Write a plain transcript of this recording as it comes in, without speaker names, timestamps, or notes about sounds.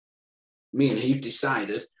me and he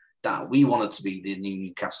decided that we wanted to be the new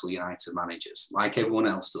Newcastle United managers, like everyone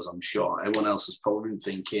else does, I'm sure. Everyone else has probably been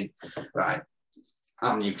thinking, right,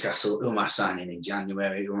 I'm Newcastle, who am I signing in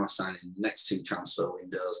January? Who am I signing in the next 2 transfer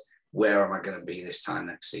windows? Where am I going to be this time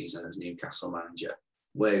next season as Newcastle manager?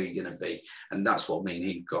 Where are you going to be? And that's what me and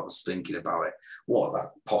he got us thinking about it. What that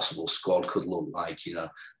possible squad could look like,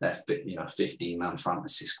 that 15-man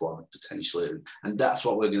fantasy squad potentially. And that's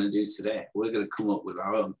what we're going to do today. We're going to come up with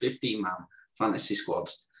our own 15-man fantasy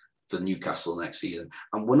squads for Newcastle next season.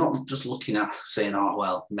 And we're not just looking at saying, oh,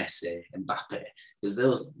 well, Messi, Mbappe, because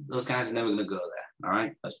those guys are never going to go there, all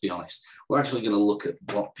right? Let's be honest. We're actually going to look at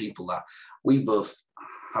what people that we both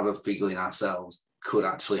have a feeling ourselves could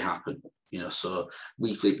actually happen. So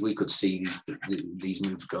we could see these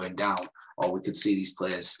moves going down, or we could see these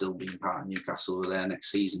players still being part of Newcastle over there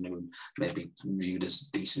next season who maybe viewed as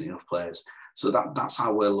decent enough players. So that's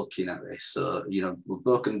how we're looking at this. So, we're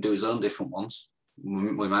both going to do his own different ones.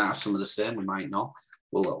 We might have some of the same, we might not.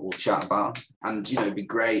 We'll chat about them. And, it'd be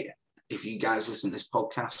great if you guys listen to this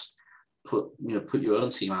podcast, put your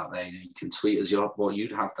own team out there. You can tweet us what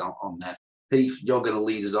you'd have on there. Heath, you're going to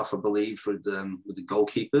lead us off, I believe, with the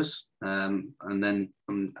goalkeepers, and then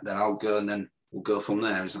I'll go, and then we'll go from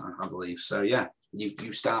there, I believe. So yeah,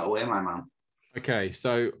 you start away, my man. Okay,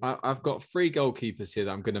 so I've got 3 goalkeepers here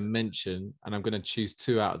that I'm going to mention, and I'm going to choose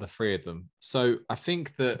 2 out of the 3 of them. So I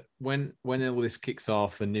think that when all this kicks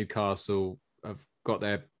off and Newcastle have got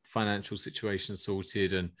their financial situation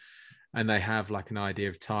sorted and they have like an idea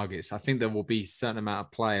of targets, I think there will be a certain amount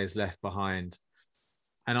of players left behind.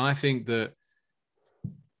 And I think that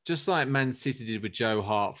just like Man City did with Joe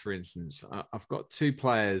Hart, for instance, I've got 2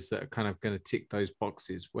 players that are kind of going to tick those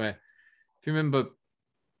boxes where, if you remember,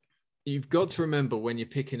 you've got to remember when you're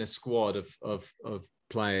picking a squad of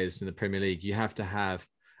players in the Premier League, you have to have,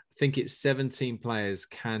 I think it's 17 players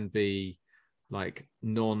can be like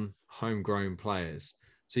non-homegrown players.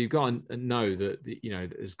 So you've got to know that,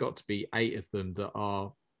 there's got to be 8 of them that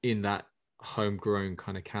are in that homegrown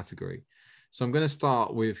kind of category. So I'm going to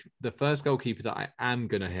start with the first goalkeeper that I am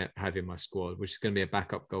going to have in my squad, which is going to be a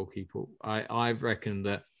backup goalkeeper. I reckon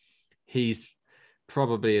that he's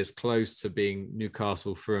probably as close to being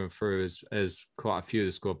Newcastle through and through as quite a few of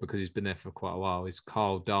the squad, because he's been there for quite a while. Is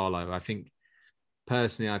Carl Darlow. I think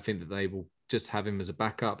that they will just have him as a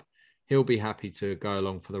backup. He'll be happy to go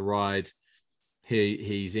along for the ride.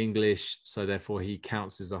 He's English, so therefore he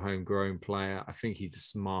counts as a homegrown player. I think he's a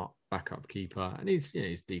smart backup keeper, and he's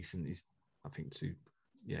decent.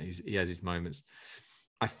 He has his moments.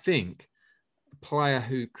 I think a player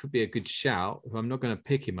who could be a good shout, who I'm not going to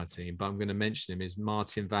pick in my team, but I'm going to mention him, is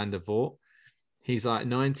Martin van der Voort. He's like a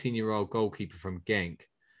 19-year-old goalkeeper from Genk,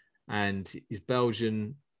 and he's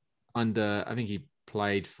Belgian I think he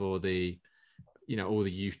played for the, all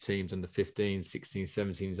the youth teams under 15, 16,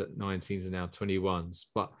 17s, 19s, and now 21s.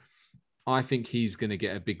 But I think he's going to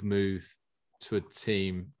get a big move to a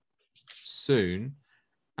team soon,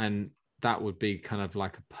 and that would be kind of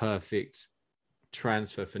like a perfect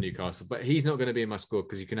transfer for Newcastle. But he's not going to be in my squad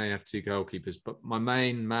because you can only have 2 goalkeepers. But my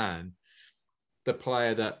main man, the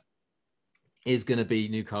player that is going to be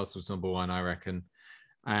Newcastle's number 1, I reckon.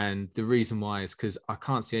 And the reason why is because I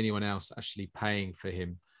can't see anyone else actually paying for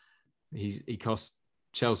him. He costs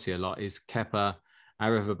Chelsea a lot. Is Kepa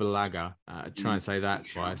Arrizabalaga? Try and say that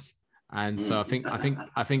twice. And so I think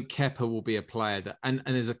Kepa will be a player that, and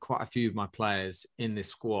there's quite a few of my players in this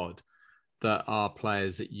squad that are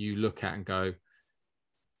players that you look at and go,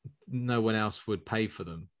 no one else would pay for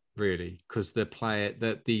them, really, because the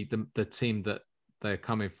team that they're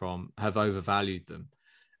coming from have overvalued them,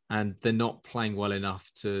 and they're not playing well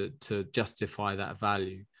enough to justify that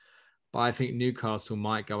value. But I think Newcastle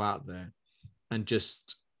might go out there and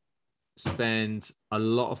just spend a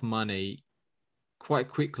lot of money quite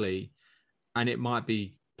quickly, and it might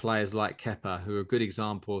be players like Kepa, who are a good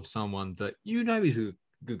example of someone that he's a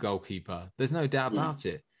good goalkeeper. There's no doubt about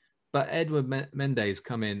it. But Edward Mendes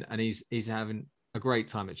come in and he's having a great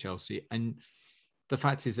time at Chelsea. And the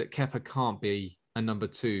fact is that Kepa can't be a number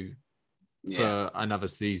 2 for another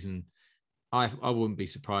season. I wouldn't be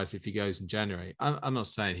surprised if he goes in January. I'm not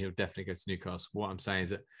saying he'll definitely go to Newcastle. What I'm saying is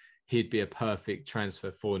that he'd be a perfect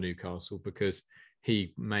transfer for Newcastle, because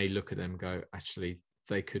he may look at them and go, actually,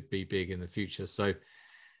 they could be big in the future. So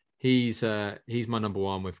he's my number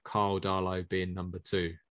 1, with Carl Darlow being number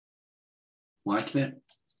 2. Liking it.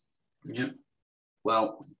 Yeah.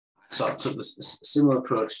 Well, so I took a similar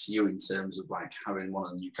approach to you in terms of like having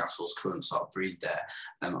one of Newcastle's current sort of breed there.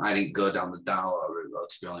 I didn't go down the Darlow route, though,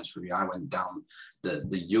 to be honest with you. I went down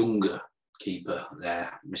the younger keeper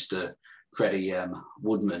there, Mr. Freddie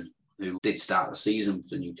Woodman, who did start the season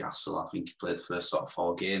for Newcastle. I think he played the first sort of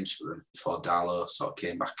 4 games for them before Darlow sort of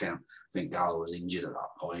came back in. I think Darlow was injured at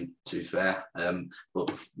that point, to be fair.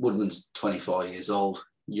 But Woodman's 24 years old,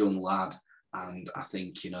 young lad, and I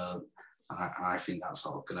think, I think that's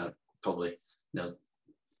all going to probably,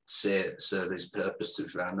 serve his purpose, to be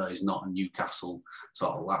fair. I know he's not a Newcastle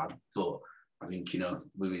sort of lad, but I think,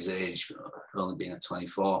 with his age, only being at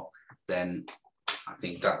 24, then I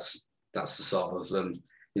think that's the sort of,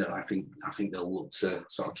 I think they'll look to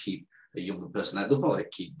sort of keep a younger person there. They'll probably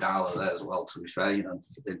keep Darlow there as well, to be fair.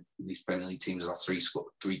 These Premier League teams have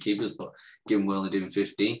 3 keepers, but given we're only doing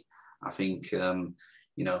 15, I think,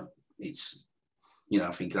 it's,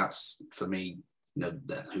 I think that's, for me,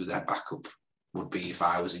 who their backup would be if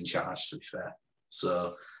I was in charge, to be fair.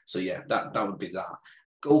 So yeah, that would be that.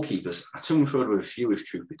 Goalkeepers, I took them forward with a few, if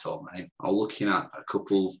truth be told, mate. I'm looking at a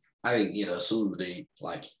couple. I think, somebody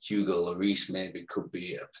like Hugo Lloris maybe could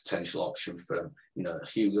be a potential option for him.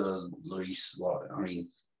 Hugo Lloris, he's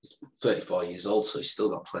 34 years old, so he's still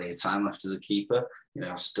got plenty of time left as a keeper.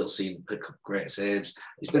 I've still seen him pick up great saves.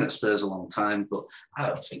 He's been at Spurs a long time, but I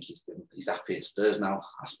don't think he's happy at Spurs now.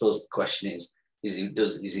 I suppose the question is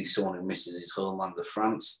he someone who misses his homeland of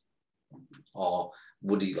France? Or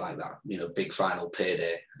would he like that, big final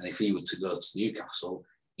payday? And if he were to go to Newcastle,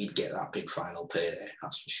 he'd get that big final payday,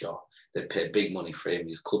 that's for sure. They'd pay big money for him.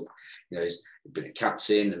 His club, he's been a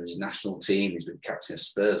captain of his national team. He's been captain of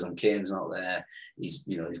Spurs when Kane's not there. He's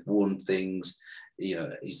won things.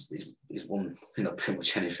 He's won, pretty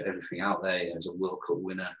much everything out there. He's a World Cup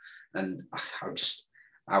winner. And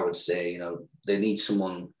I would say, they need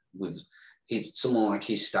someone someone like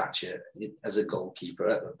his stature as a goalkeeper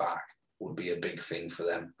at the back would be a big thing for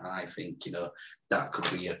them. And I think, that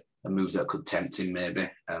could be a move that could tempt him maybe.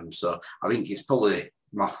 So I think it's probably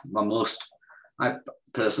I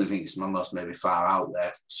personally think it's my most maybe far out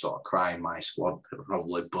there sort of cry in my squad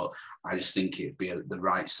probably, but I just think it'd be the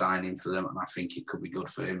right signing for them, and I think it could be good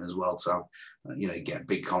for him as well to have, get a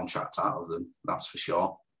big contract out of them, that's for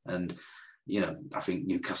sure. And I think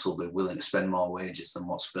Newcastle will be willing to spend more wages than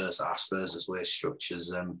what Spurs are. Spurs' wage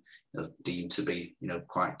structures deemed to be,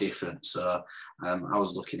 quite different. So I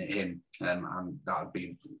was looking at him, and that would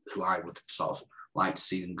be who I would sort of like to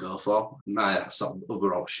see them go for. My sort of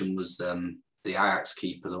other option was the Ajax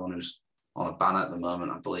keeper, the one who's on a ban at the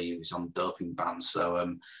moment. I believe he's on doping ban.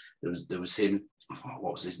 So there was him.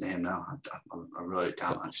 What was his name now? I wrote it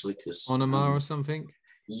down actually because Onama or something.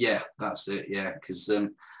 Yeah, that's it. Yeah, because.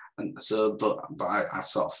 And so, but I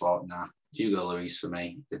sort of thought, Hugo Lloris for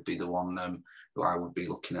me, they'd be the one who I would be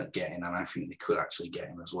looking at getting, and I think they could actually get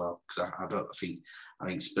him as well. Because I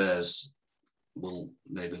think Spurs will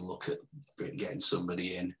maybe look at getting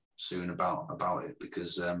somebody in soon about it,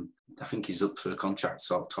 because I think he's up for a contract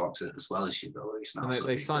sort of talks as well as Hugo Lloris now. And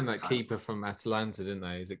they signed that keeper from Atalanta, didn't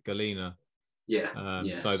they? Is it Galina? Yeah.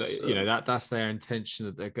 So that, that's their intention,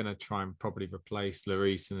 that they're going to try and probably replace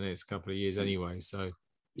Lloris in the next couple of years anyway. So.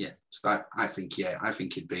 Yeah, so I think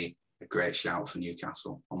he'd be a great shout for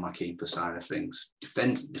Newcastle on my keeper side of things.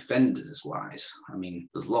 Defenders wise,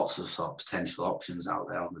 there's lots of sort of potential options out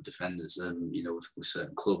there on the defenders, with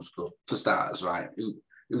certain clubs. But for starters, right,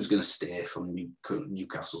 who's going to stay from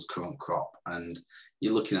Newcastle's current crop? And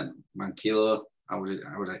you're looking at Manquillo. I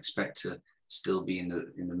would expect to still be in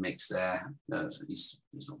the mix there. He's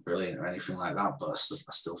not brilliant or anything like that, but I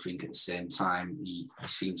still think at the same time he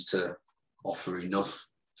seems to offer enough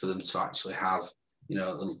for them to actually have, a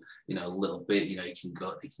little bit, he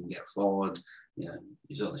can get forward.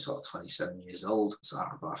 He's only sort of 27 years old. So,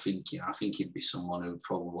 but I think he'd be someone who would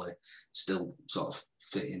probably still sort of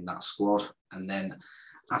fit in that squad. And then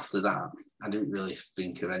after that, I didn't really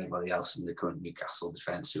think of anybody else in the current Newcastle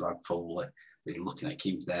defence who I'd probably be looking at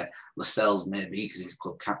keeping there. Lascelles maybe because he's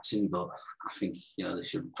club captain, but I think they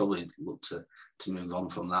should probably look to move on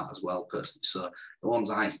from that as well, personally. So the ones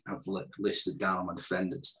I have listed down on my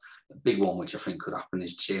defenders, the big one which I think could happen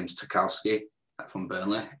is James Tarkowski from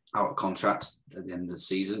Burnley, out of contract at the end of the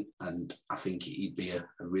season, and I think he'd be a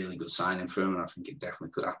really good signing for him, and I think it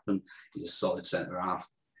definitely could happen. He's a solid centre half.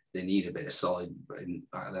 They need a bit of solid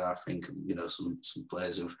back there. I think some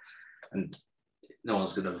players and no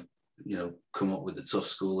one's going to come up with the tough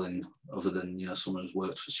schooling other than, someone who's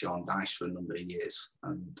worked for Sean Dyche for a number of years.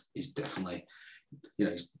 And he's definitely,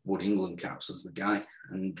 he's won England caps as the guy.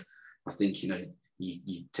 And I think,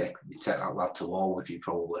 you take that lad to war with you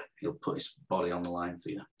probably. He'll put his body on the line for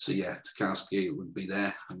you. So yeah, Tarkowski would be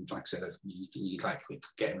there. And like I said, you likely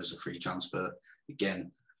could get him as a free transfer.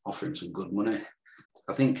 Again, offer him some good money.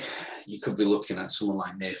 I think you could be looking at someone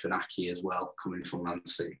like Nathan Ake as well, coming from Man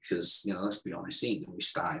City, because, let's be honest, he ain't going to be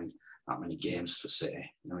starting that many games for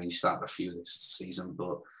City. I mean, he started a few this season,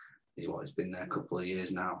 but he's been there a couple of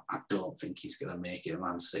years now. I don't think he's going to make it at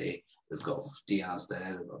Man City. They've got Diaz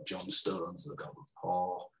there, they've got John Stones, they've got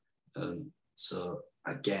Paul. So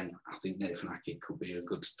again, I think Nathan Ake could be a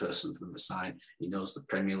good person for them to sign. He knows the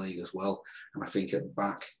Premier League as well. And I think at the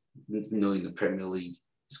back, knowing the Premier League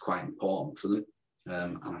is quite important for them.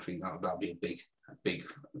 And I think that'll be a big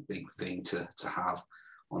thing to have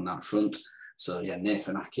on that front. So yeah,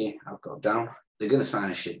 Nathan Ake, I've got down. They're going to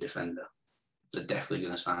sign a shit defender. They're definitely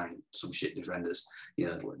going to sign some shit defenders. You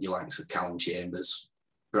know, your likes of Callum Chambers,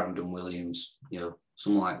 Brandon Williams, you know,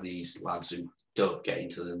 some like these lads who don't get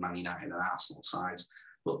into the Man United and Arsenal sides,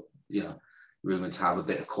 but, you know, rumoured to have a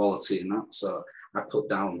bit of quality in that. So I put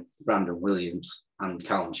down Brandon Williams and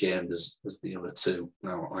Callum Chambers as the other two.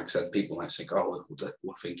 Now, like I said, people might think, oh,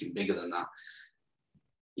 we're thinking bigger than that.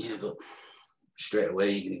 Yeah, but straight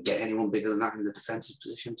away, you're going to get anyone bigger than that in the defensive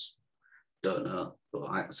positions? Don't know.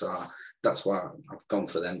 But so that's why I've gone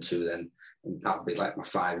for them two then. And that'd be like my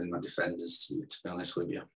 5 in my defenders, to be honest with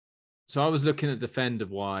you. So I was looking at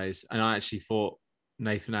defender-wise, and I actually thought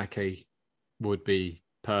Nathan Ake would be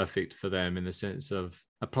perfect for them in the sense of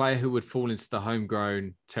a player who would fall into the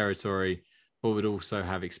homegrown territory, but would also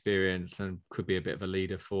have experience and could be a bit of a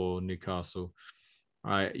leader for Newcastle.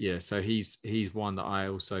 So he's one that I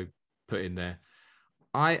also put in there.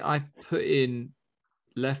 I put in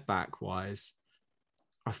left back wise.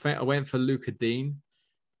 I went for Luca Dean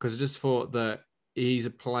because I just thought that he's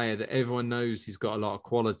a player that everyone knows he's got a lot of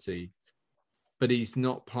quality, but he's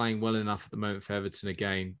not playing well enough at the moment for Everton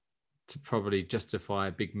again to probably justify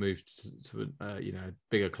a big move to a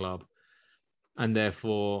bigger club, and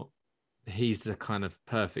therefore he's the kind of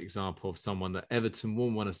perfect example of someone that Everton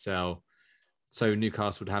won't want to sell, so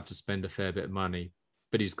Newcastle would have to spend a fair bit of money,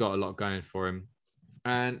 but he's got a lot going for him.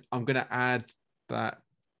 And I'm going to add that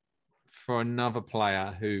for another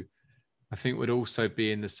player who I think would also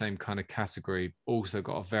be in the same kind of category, also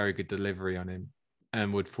got a very good delivery on him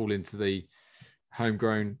and would fall into the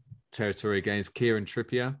homegrown territory against Kieran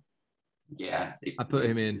Trippier. Yeah. I put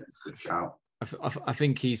him in. Good shout. I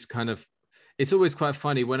think he's kind of, it's always quite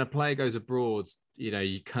funny when a player goes abroad, you know,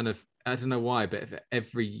 you kind of, I don't know why, but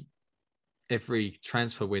every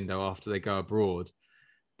transfer window after they go abroad,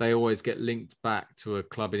 they always get linked back to a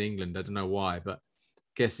club in England. I don't know why, but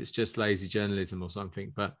I guess it's just lazy journalism or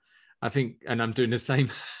something. But I think, and I'm doing the same.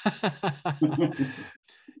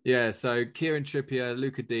 Yeah, so Kieran Trippier,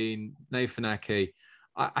 Luca Dean, Nathan Ake.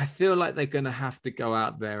 I feel like they're going to have to go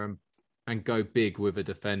out there and go big with a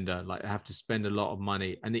defender. Like, they have to spend a lot of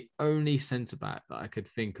money. And the only centre-back that I could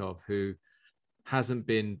think of who hasn't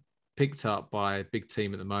been picked up by a big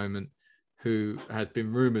team at the moment, who has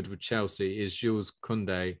been rumoured with Chelsea, is Jules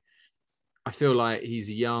Koundé. I feel like he's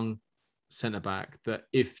a young centre-back that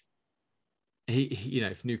if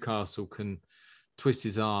if Newcastle can twist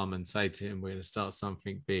his arm and say to him, we're going to start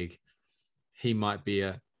something big, he might be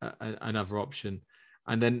another option.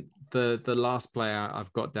 And then the last player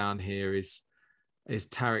I've got down here is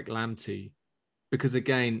Tariq Lamptey, because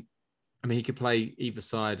again, I mean, he could play either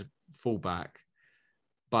side fullback,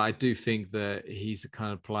 but I do think that he's the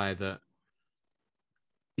kind of player that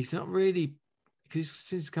he's not really, because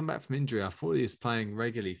since he's come back from injury, I thought he was playing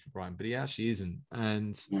regularly for Brighton, but he actually isn't.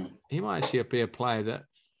 And he might actually be a player that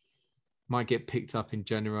might get picked up in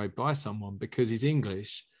January by someone because he's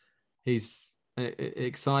English. He's an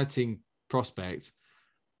exciting prospect,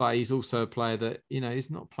 but he's also a player that,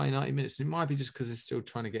 he's not playing 90 minutes. It might be just because they're still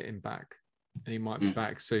trying to get him back. And he might be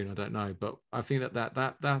back soon. I don't know. But I think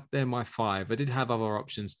that they're my 5. I did have other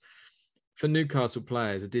options. For Newcastle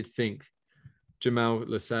players, I did think Jamal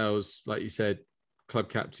Lascelles, like you said, club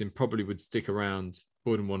captain, probably would stick around,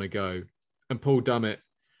 wouldn't want to go. And Paul Dummett,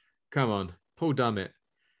 come on, Paul Dummett.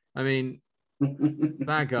 I mean,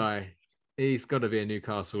 that guy, he's got to be a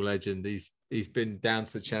Newcastle legend. He's been down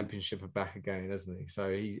to the Championship and back again, hasn't he?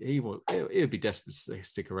 So he would be desperate to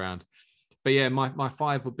stick around. But yeah, my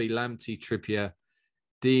 5 would be Lamptey, Trippier,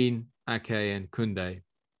 Dean, Ake, and Koundé.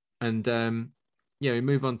 And we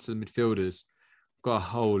move on to the midfielders. I've got a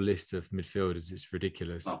whole list of midfielders. It's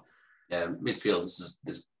ridiculous. Oh, yeah, midfielders,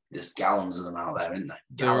 there's gallons of them out there, isn't there?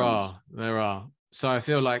 Gallons. There are. So I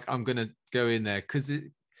feel like I'm going to go in there because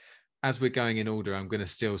as we're going in order, I'm going to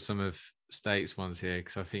steal some of State's ones here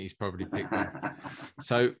because I think he's probably picked them.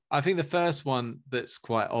 So I think the first one that's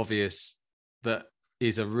quite obvious that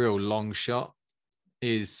is a real long shot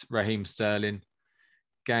is Raheem Sterling.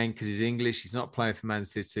 Again, because he's English, he's not playing for Man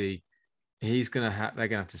City. They're going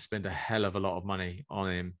to have to spend a hell of a lot of money on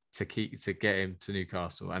him to get him to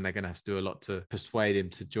Newcastle, and they're going to have to do a lot to persuade him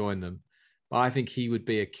to join them. But I think he would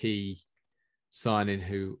be a key signing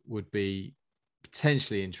who would be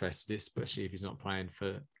potentially interested, especially if he's not playing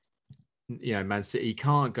for, Man City. He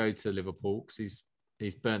can't go to Liverpool because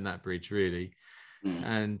he's burnt that bridge really,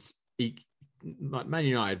 and Man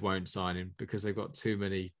United won't sign him because they've got too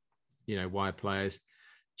many, wide players.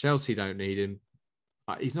 Chelsea don't need him.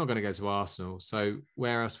 He's not going to go to Arsenal, so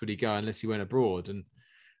where else would he go unless he went abroad? And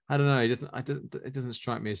I don't know. It doesn't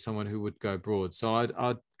strike me as someone who would go abroad. So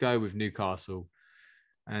I'd go with Newcastle,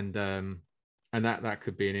 and that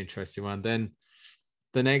could be an interesting one. Then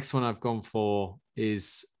the next one I've gone for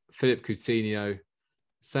is Philippe Coutinho.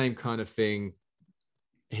 Same kind of thing.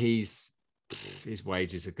 His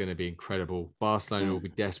wages are going to be incredible. Barcelona will be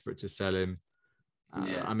desperate to sell him.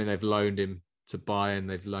 I mean, they've loaned him to Bayern.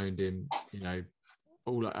 They've loaned him,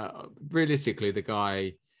 realistically, the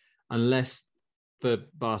guy, unless the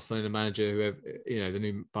Barcelona manager, whoever, the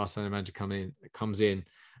new Barcelona manager comes in,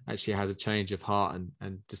 actually has a change of heart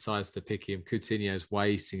and decides to pick him, Coutinho's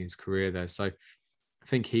wasting his career there. So I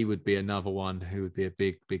think he would be another one who would be a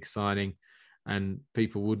big, big signing. And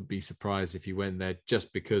people wouldn't be surprised if he went there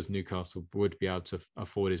just because Newcastle would be able to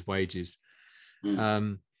afford his wages.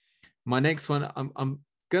 My next one, I'm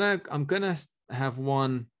gonna have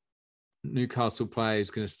one Newcastle player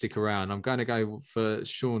who's going to stick around. I'm going to go for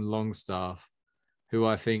Sean Longstaff, who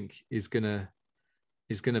I think is going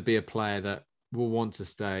to be a player that will want to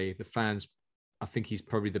stay. The fans, I think he's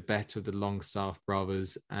probably the better of the Longstaff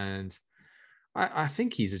brothers, and I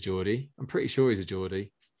think he's a Geordie. I'm pretty sure he's a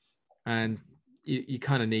Geordie, and you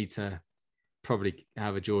kind of need to probably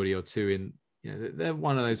have a Geordie or two in. They're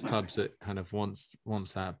one of those clubs that kind of wants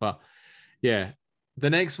that. But yeah, the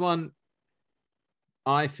next one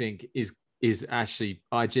I think is actually,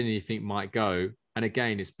 I genuinely think might go. And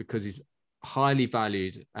again, it's because he's highly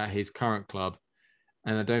valued at his current club.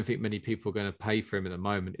 And I don't think many people are going to pay for him at the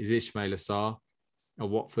moment, is Ismaila Sarr at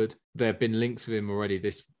Watford. There have been links with him already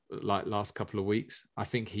last couple of weeks. I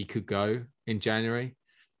think he could go in January.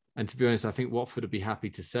 And to be honest, I think Watford would be happy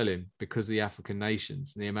to sell him because of the African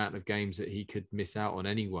nations and the amount of games that he could miss out on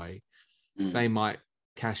anyway. They might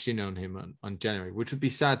cash in on him on January, which would be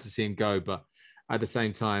sad to see him go. But at the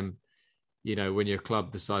same time, when you're a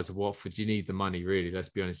club the size of Watford, you need the money, really. Let's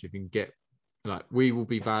be honest. If you can get, we will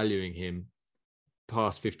be valuing him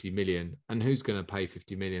past 50 million. And who's going to pay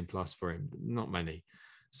 50 million plus for him? Not many.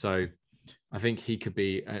 So I think he could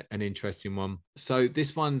be an interesting one. So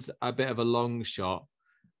this one's a bit of a long shot.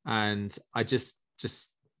 And I just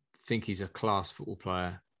think he's a class football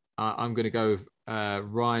player. I'm going to go with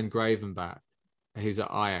Ryan Gravenberch, who's at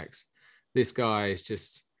Ajax. This guy is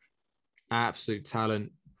just absolute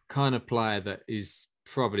talent, kind of player that is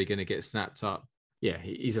probably going to get snapped up. Yeah,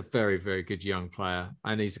 he's a very, very good young player.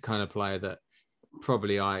 And he's the kind of player that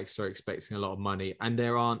probably Ajax are expecting a lot of money. And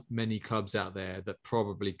there aren't many clubs out there that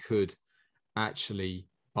probably could actually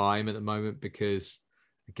buy him at the moment because,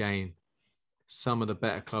 again, some of the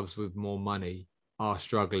better clubs with more money are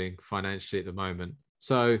struggling financially at the moment.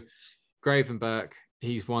 So Gravenberch,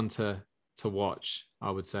 he's one to watch,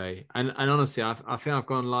 I would say. And honestly, I think I've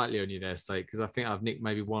gone lightly on you there, State, because I think I've nicked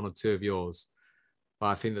maybe one or two of yours. But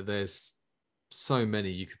I think that there's so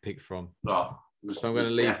many you could pick from. So I'm going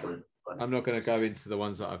to leave. I'm not going to go into the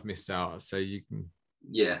ones that I've missed out. So you can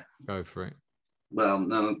go for it. Well,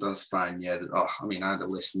 no, that's fine. Yeah. I had a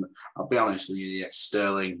list. I'll be honest with you. Yeah,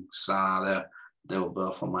 Sterling, Sarr, they were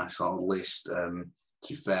both on my sort of list. To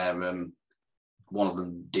be fair, one of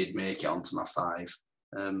them did make it onto my five.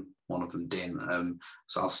 One of them didn't.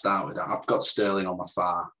 So I'll start with that. I've got Sterling on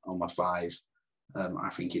my five. I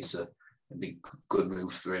think it's a big good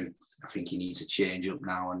move for him. I think he needs a change up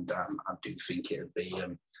now, and I do think it'll be,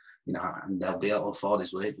 and they'll be able to afford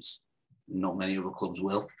his wages. Not many other clubs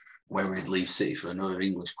will. Whether he'd leave City for another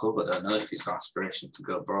English club, I don't know. If he's got aspiration to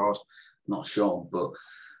go abroad, not sure. But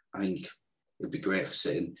I think it'd be great for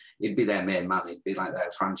City. He'd be their main man. He'd be like their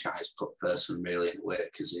franchise person, really, in a way,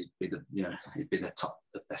 because he'd be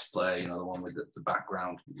the best player. The one with the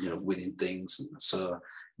background, winning things. And so,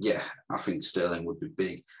 yeah, I think Sterling would be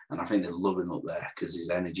big, and I think they'll love him up there because his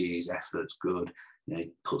energy, his effort's good.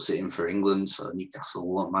 He puts it in for England, so Newcastle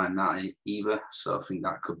won't mind that either. So I think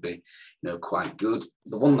that could be, quite good.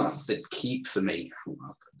 The one that they'd keep for me,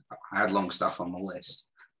 I had Longstaff on my list.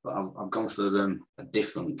 But I've gone for a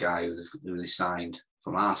different guy who they signed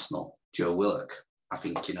from Arsenal, Joe Willock. I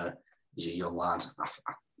think, he's a young lad.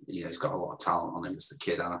 He's got a lot of talent on him as a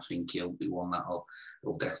kid, and I think he'll be one that'll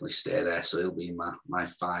definitely stay there. So he'll be in my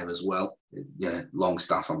five as well. Yeah,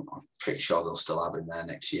 Longstaff, I'm pretty sure they'll still have him there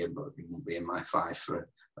next year, but he won't be in my five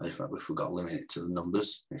if we've got to limit it to the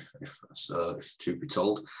numbers, if to be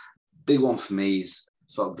told. Big one for me is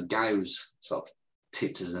sort of the guy who's sort of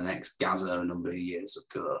tipped as the next Gaza a number of years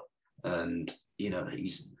ago. And,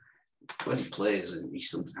 when he plays, and he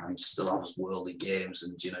sometimes still has worldly games,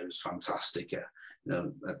 and, he was fantastic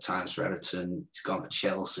at times for Everton. He's gone to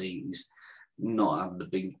Chelsea. He's not had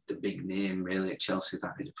the big name really at Chelsea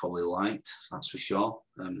that he'd probably liked, that's for sure.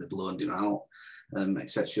 They've loaned him out,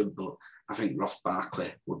 etc. But I think Ross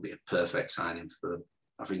Barkley would be a perfect signing for.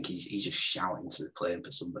 I think he's just shouting to be playing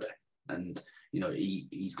for somebody, and he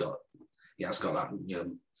has got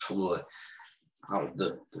that. Probably out of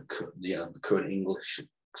the current English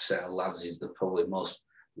set of lads, is the probably most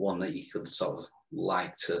one that you could sort of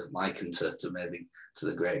liken to maybe to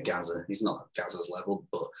the great Gaza. He's not at Gaza's level,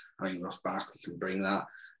 but I think Ross Barkley can bring that.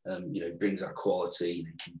 He brings that quality, and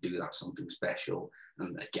he can do that something special.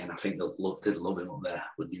 And again, I think they'd love him up there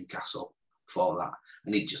with Newcastle for that.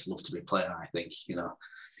 And he'd just love to be playing. I think,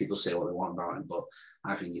 people say what they want about him, but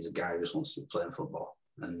I think he's a guy who just wants to be playing football.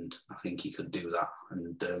 And I think he could do that.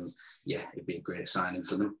 And it'd be a great signing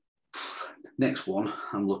for them. Next one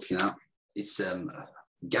I'm looking at, it's a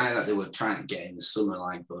guy that they were trying to get in the summer,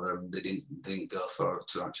 but they didn't go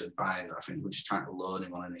to actually buy him. I think they were just trying to loan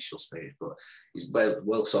him on initial stage, but he's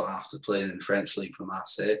well sought after, playing in the French league for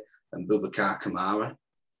Marseille, and Boubacar Kamara,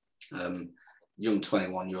 young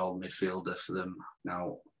 21-year-old midfielder for them.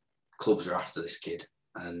 Now, clubs are after this kid,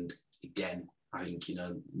 and again, I think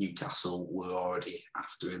Newcastle were already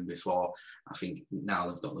after him before. I think now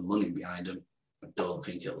they've got the money behind him. I don't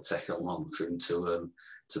think it'll take a long for him to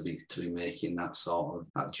be making that sort of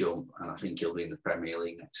that jump, and I think he'll be in the Premier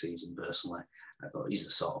League next season personally. But he's the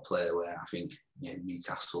sort of player where I think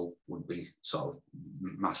Newcastle would be sort of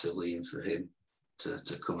massively in for him to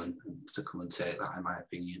come and take that, in my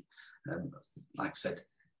opinion. Like I said,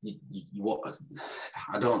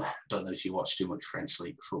 I don't know if you watch too much French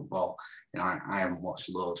league football. I haven't watched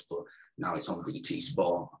loads, but now it's on BT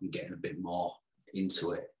Sport. I'm getting a bit more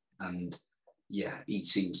into it, and yeah, he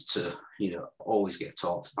seems to, always get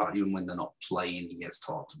talked about. Even when they're not playing, he gets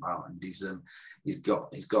talked about, and he's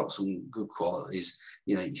got some good qualities.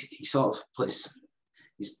 He sort of plays.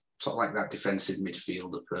 He's sort of like that defensive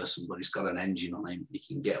midfielder person, but he's got an engine on him. He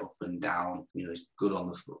can get up and down. He's good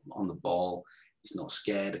on the ball. He's not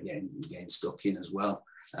scared of getting stuck in as well.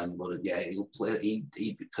 But yeah, he'll play. He'd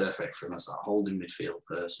be perfect for him as that holding midfield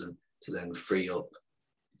person to then free up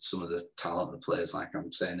some of the talented players, like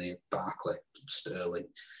I'm saying here, Barkley, Sterling,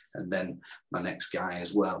 and then my next guy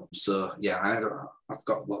as well. So yeah, I've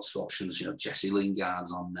got lots of options. Jesse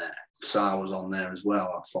Lingard's on there. Sarr was on there as well.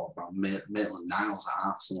 I thought about Maitland-Niles at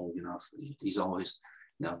Arsenal. He's always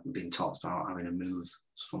been talked about having a move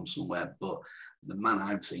from somewhere. But the man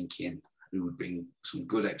I'm thinking who would bring some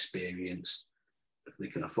good experience, if they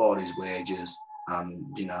can afford his wages, and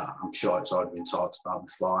I'm sure it's already been talked about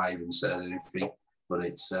before I even said anything. But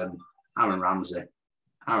it's Aaron Ramsey.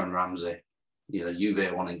 Aaron Ramsey,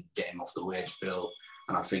 Juve want to get him off the wage bill,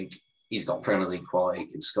 and I think he's got Premier League quality. He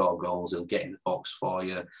can score goals. He'll get in the box for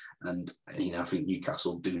you, and I think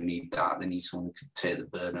Newcastle do need that. They need someone who can take the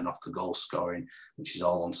burden off the goal scoring, which is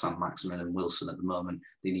all on Saint-Maximin and Wilson at the moment.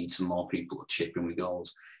 They need some more people to chip in with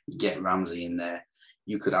goals. You get Ramsey in there,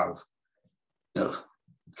 you could have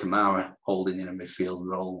Kamara holding in a midfield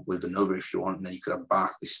role with another if you want, and then you could have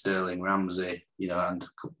Barkley, Sterling, Ramsey, and a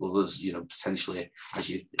couple of others, potentially as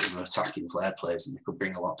you attacking flair players, and they could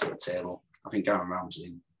bring a lot to the table. I think Aaron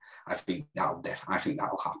Ramsey, I think that'll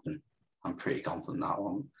happen. I'm pretty confident that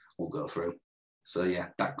one will go through. So yeah,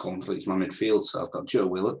 that completes my midfield. So I've got Joe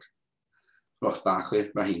Willock, Ross Barkley,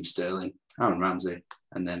 Raheem Sterling, Aaron Ramsey,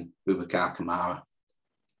 and then Boubacar Kamara.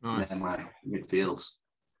 Nice. And then my midfields.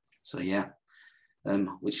 So yeah.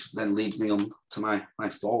 Which then leads me on to my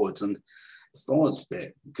forwards. And the forwards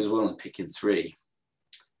bit, because we're only picking three,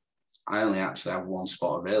 I only actually have one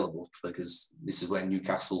spot available, because this is where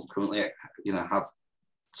Newcastle currently, have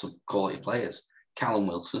some quality players. Callum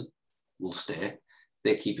Wilson will stay. If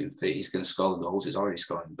they keep him fit, he's going to score the goals. He's already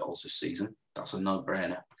scoring goals this season. That's a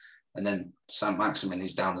no-brainer. And then Saint-Maximin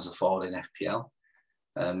is down as a forward in FPL.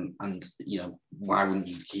 And, why wouldn't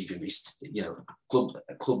you keep him? He's,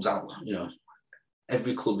 clubs out,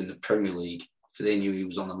 every club in the Premier League, if they knew he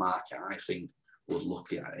was on the market, I think would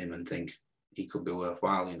look at him and think he could be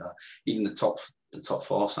worthwhile. Even the top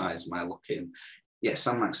four sides might look at him. Yeah,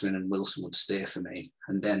 Saint-Maximin and Wilson would stay for me,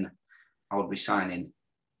 and then I would be signing,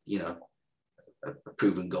 a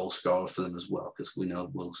proven goal scorer for them as well, because we know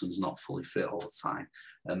Wilson's not fully fit all the time.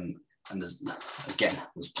 And there's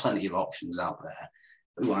plenty of options out there.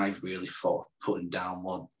 Who I've really thought putting down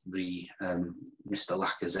would be Mr.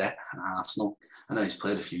 Lacazette at Arsenal. I know he's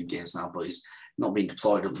played a few games now, but not being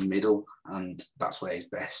deployed up the middle, and that's where he's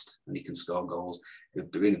best, and he can score goals. He'll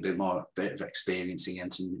bring a bit of experience again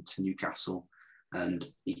to Newcastle, and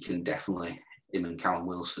he can definitely, him and Callum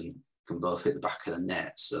Wilson can both hit the back of the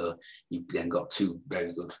net. So you've then got two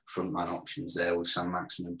very good frontman options there, with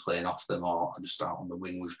Saint-Maximin playing off them or just out on the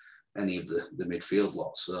wing with any of the midfield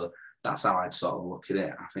lots. So that's how I'd sort of look at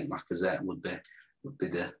it. I think Lacazette would be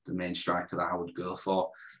the main striker that I would go for.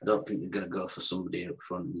 I don't think they're going to go for somebody up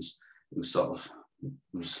front who's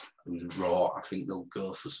raw. I think they'll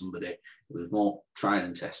go for somebody who's more tried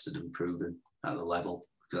and tested and proven at the level,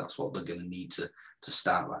 because that's what they're going to need to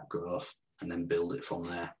start that growth and then build it from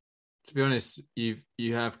there. To be honest, you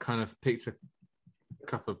have kind of picked a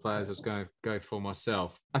couple of players I was going to go for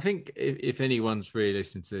myself. I think if anyone's really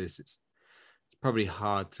listening to this, it's probably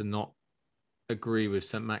hard to not agree with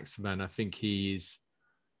Saint-Maximin. I think he's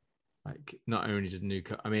like, not only just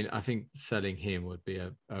Newcastle, I mean, I think selling him would be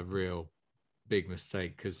a real big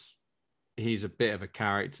mistake, because he's a bit of a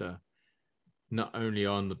character, not only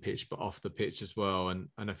on the pitch but off the pitch as well. And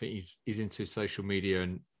I think he's into social media,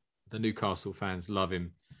 and the Newcastle fans love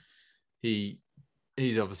him.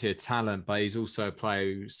 He's obviously a talent, but he's also a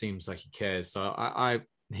player who seems like he cares. So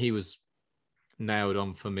he was nailed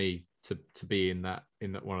on for me to be in that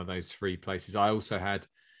one of those three places. I also had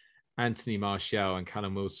Anthony Martial and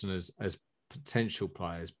Callum Wilson as potential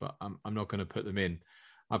players, but I'm not going to put them in.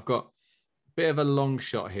 I've got a bit of a long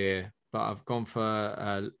shot here, but I've gone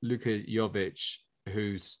for Luka Jovic,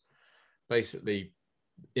 who's basically,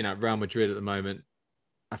 Real Madrid at the moment.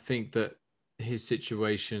 I think that his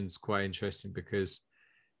situation's quite interesting, because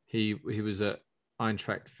he was at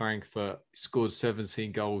Eintracht Frankfurt, scored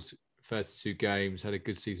 17 goals first 2 games, had a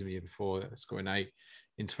good season the year before, scoring 8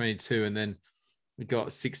 in 22, and then we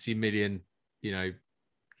got 60 million,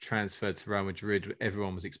 transferred to Real Madrid.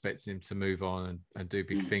 Everyone was expecting him to move on and do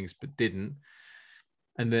big things, but didn't.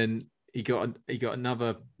 And then he got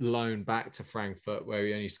another loan back to Frankfurt, where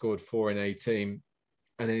he only scored 4 in 18,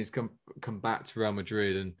 and then he's come back to Real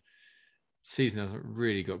Madrid, and season hasn't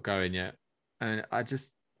really got going yet. And I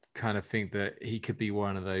just kind of think that he could be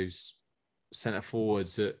one of those centre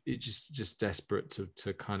forwards that it's just desperate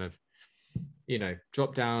to kind of,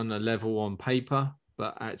 drop down a level on paper,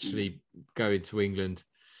 but actually go into England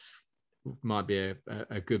might be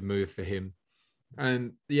a good move for him.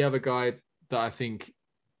 And the other guy that I think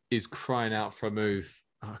is crying out for a move,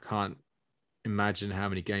 I can't imagine how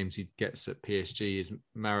many games he gets at PSG, is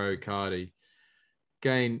Mauro Icardi.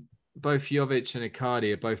 Again, both Jovic and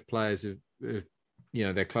Icardi are both players who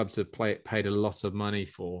their clubs have paid a lot of money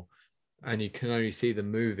for, and you can only see them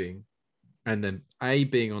moving, and then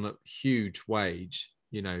being on a huge wage,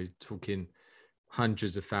 talking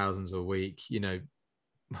hundreds of thousands a week,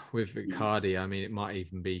 with Icardi, I mean, it might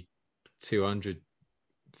even be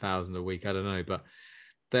 200,000 a week. I don't know, but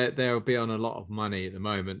they'll be on a lot of money at the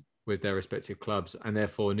moment with their respective clubs, and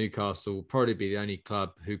therefore Newcastle will probably be the only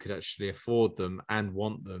club who could actually afford them and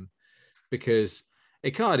want them, because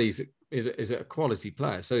Icardi is a quality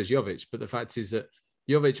player. So is Jovic, but the fact is that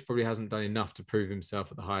Jovic probably hasn't done enough to prove himself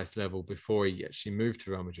at the highest level before he actually moved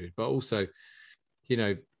to Real Madrid. But also,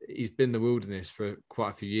 he's been in the wilderness for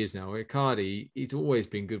quite a few years now. Icardi, he's always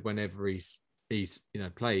been good whenever he's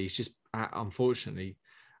play. He's just unfortunately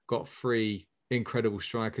got 3 incredible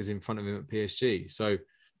strikers in front of him at PSG. So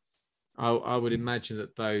I would imagine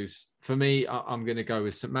that those, for me, I'm going to go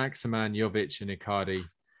with Saint-Maximin, Jovic, and Icardi.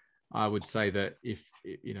 I would say that if,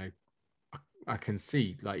 I can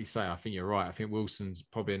see, like you say, I think you're right. I think Wilson's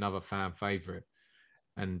probably another fan favourite.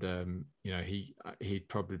 And, he'd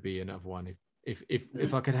probably be another one.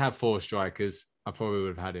 If I could have 4 strikers, I probably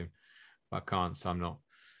would have had him. But I can't, so I'm not.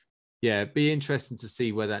 Yeah, it'd be interesting to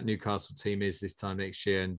see where that Newcastle team is this time next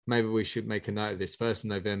year. And maybe we should make a note of this. 1st of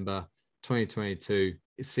November, 2022,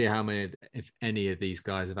 see how many, if any of these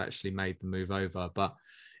guys have actually made the move over. But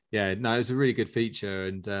yeah, no, it's a really good feature.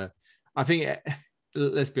 And I think,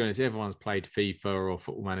 let's be honest, everyone's played FIFA or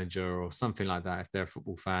Football Manager or something like that if they're a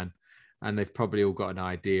football fan. And they've probably all got an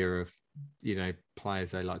idea of,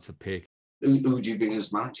 players they like to pick. Who would you bring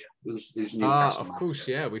as manager? Who's Newcastle? Of course,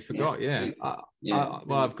 yeah, we forgot. Yeah.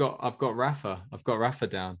 I've got Rafa. I've got Rafa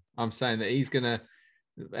down. I'm saying that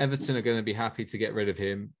Everton are going to be happy to get rid of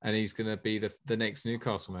him, and he's going to be the next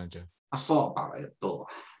Newcastle manager. I thought about it, but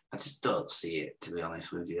I just don't see it, to be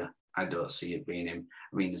honest with you. I don't see it being him.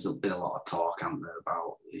 I mean, there's been a lot of talk, hasn't there,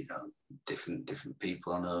 about different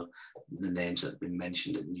people. I know the names that have been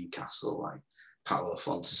mentioned at Newcastle, like Paulo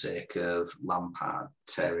Fonseca, Lampard,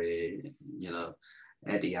 Terry,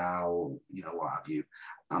 Eddie Howe, what have you.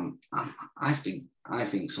 I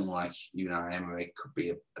think someone like Unai Emery could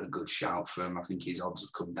be a good shout for him. I think his odds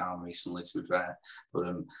have come down recently, to be fair, but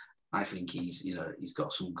I think he's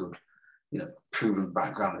got some good, proven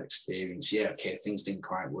background and experience. Yeah, okay, things didn't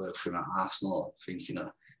quite work for him at Arsenal. I think he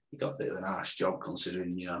got a bit of an harsh job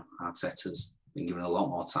considering Arteta's been given a lot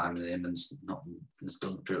more time than him and has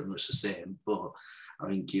done pretty much the same. But I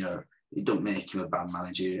think it don't make him a bad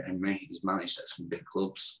manager. Emery, he's managed at some big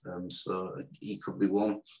clubs, so he could be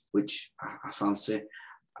one, which I fancy.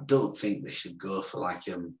 I don't think they should go for like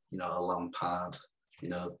a Lampard,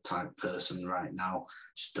 type person right now.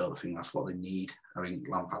 Just don't think that's what they need. I think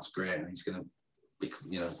Lampard's great and he's going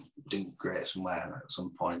to do great somewhere at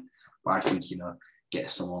some point. But I think get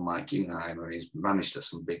someone like Unai Emery, who's managed at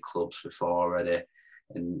some big clubs before already,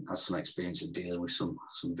 and has some experience of dealing with some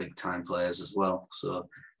big time players as well. So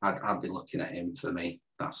I'd be looking at him for me.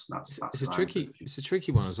 That's it's a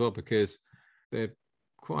tricky one as well because they're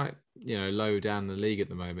quite low down the league at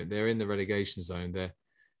the moment. They're in the relegation zone. I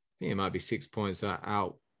think it might be 6 points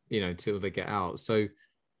out, till they get out. So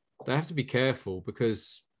they have to be careful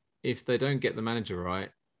because if they don't get the manager right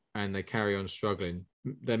and they carry on struggling,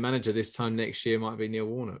 their manager this time next year might be Neil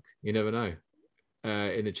Warnock. You never know,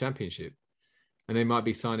 in the Championship. And they might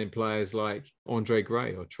be signing players like Andre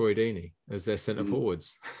Gray or Troy Deeney as their centre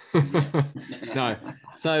forwards. No,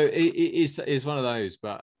 so it's one of those.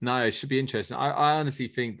 But no, it should be interesting. I honestly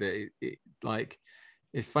think that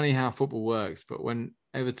it's funny how football works. But when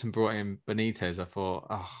Everton brought in Benitez, I thought,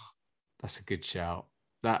 oh, that's a good shout.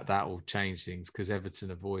 That will change things because Everton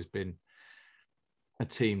have always been a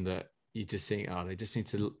team that you just think, oh, they just need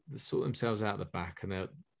to sort themselves out the back and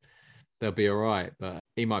they'll be all right. But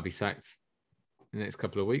he might be sacked in the next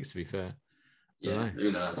couple of weeks, to be fair. Yeah,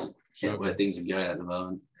 who knows? Yeah, where things are going at the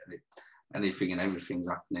moment. Anything and everything's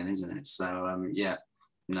happening, isn't it? So,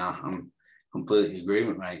 I'm completely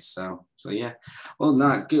agreement, mate. So yeah. Well,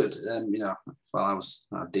 no, good. I was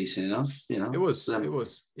decent enough, It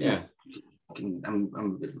was. Yeah.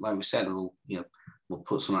 And like we said, we'll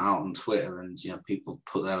put something out on Twitter and, people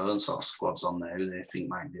put their own sort of squads on there who they think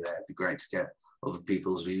might be there. It'd be great to get other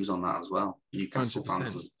people's views on that as well. Newcastle 100%.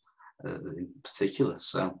 Fans in particular.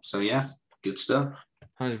 So yeah, good stuff.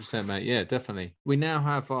 100%, mate. Yeah, definitely. We now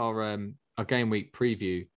have our game week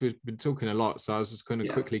preview. We've been talking a lot, so I was just going to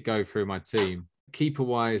quickly go through my team. Keeper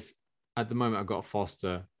wise, at the moment I've got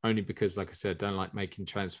Foster, only because, like I said, I don't like making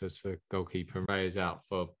transfers for goalkeeper, and Ray is out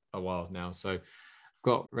for a while now. So I've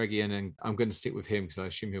got Reguilon, and I'm going to stick with him because I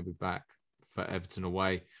assume he'll be back for Everton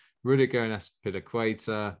away. Rudiger and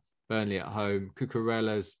Azpilicueta, Burnley at home.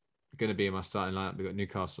 Cucurella's going to be in my starting lineup. We've got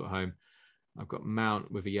Newcastle at home. I've got Mount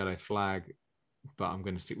with a yellow flag, but I'm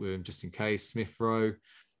going to stick with him just in case. Smith Rowe,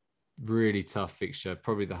 really tough fixture,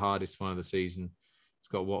 probably the hardest one of the season. It's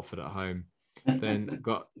got Watford at home. Then I've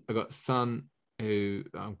got Son, who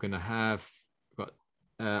I'm going to have. I've got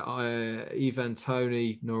Ivan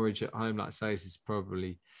Toney, Norwich at home. Like I say,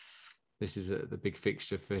 this is the big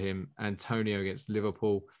fixture for him. Antonio against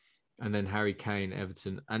Liverpool, and then Harry Kane,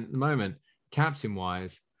 Everton. And at the moment,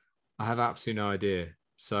 captain-wise, I have absolutely no idea.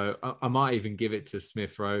 So I might even give it to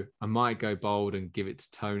Smith Rowe. I might go bold and give it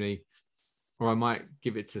to Toney, or I might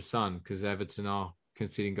give it to Son because Everton are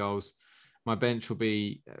conceding goals. My bench will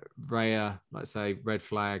be Raya, let's say, red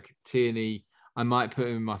flag. Tierney, I might put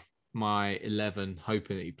him in my 11,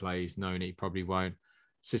 hoping that he plays, knowing he probably won't.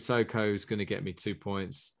 Sissoko is going to get me 2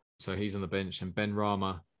 points, so he's on the bench. And Ben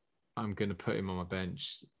Rama, I'm going to put him on my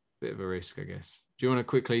bench. Bit of a risk, I guess. Do you want to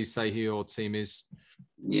quickly say who your team is?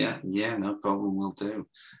 Yeah, no problem. We'll do.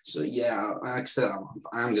 So yeah, like I said,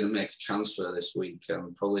 I'm going to make a transfer this week.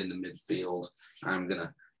 Probably in the midfield. I'm going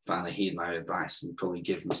to finally heed my advice and probably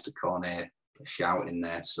give Mr. Cornet a shout in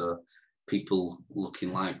there. So people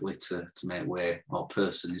looking likely to make way, or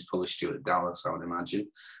person is probably Stuart Dallas, I would imagine.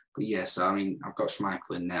 But yes, I mean, I've got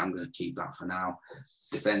Schmeichel in there. I'm going to keep that for now.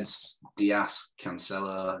 Defence, Diaz,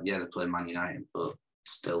 Cancelo. Yeah, they're playing Man United, but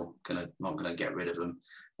still not gonna get rid of him.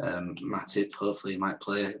 Matip, hopefully he might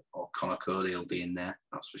play, or Connor Cody will be in there,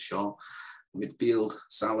 that's for sure. Midfield,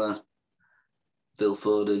 Salah, Phil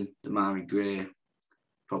Foden, Damari Gray,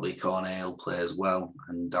 probably Cornet will play as well,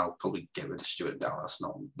 and I'll probably get rid of Stuart Dallas,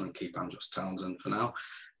 and keep Andros Townsend for now.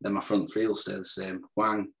 Then my front three will stay the same.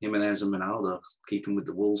 Wang, Jimenez and Ronaldo, keeping with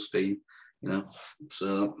the Wolves theme,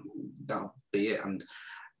 so that'll be it. And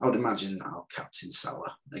I would imagine I'll captain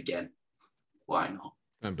Salah again. Why not?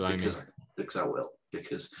 Don't blame me. Because I will.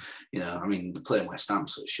 Because, they're playing West Ham,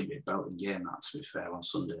 so it should be a belting game, that, to be fair, on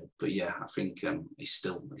Sunday. But yeah, I think he's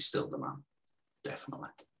still the man. Definitely.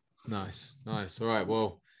 Nice. All right.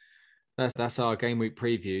 Well, that's our game week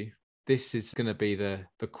preview. this is going to be the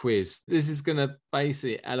quiz. This is going to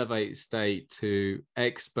basically elevate State to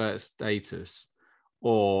expert status,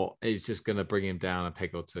 or it's just going to bring him down a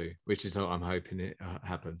peg or two, which is what I'm hoping it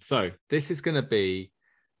happens. So this is going to be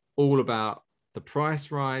all about the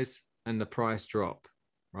price rise and the price drop,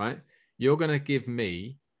 right? You're going to give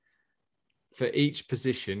me, for each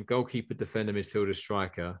position, goalkeeper, defender, midfielder,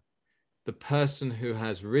 striker, the person who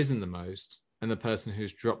has risen the most and the person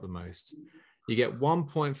who's dropped the most. You get 1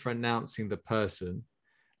 point for announcing the person,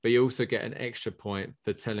 but you also get an extra point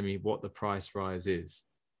for telling me what the price rise is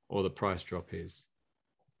or the price drop is.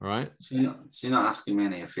 All right. So you're not asking me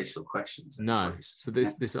any official questions. No. So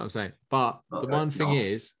this is what I'm saying. But the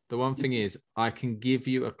one thing is, I can give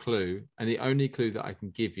you a clue, and the only clue that I can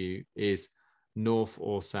give you is north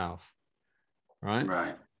or south. Right.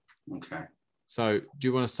 Right. Okay. So do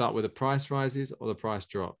you want to start with the price rises or the price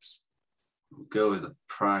drops? We'll go with the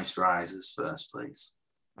price rises first, please.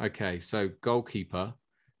 Okay. So goalkeeper,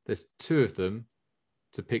 there's 2 of them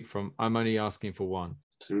to pick from. I'm only asking for 1.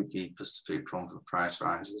 2 keepers to pick from for the price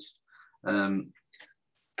rises. I'm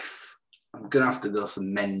going to have to go for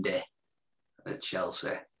Mendy at Chelsea.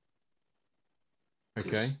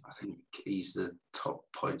 Okay. I think he's the top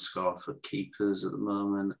point scorer for keepers at the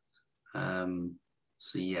moment.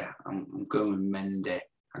 So yeah, I'm going with Mendy.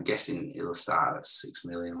 I'm guessing he'll start at 6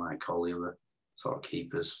 million like all the other sort of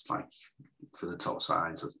keepers, like for the top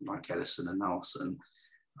sides, like Edison and Nelson.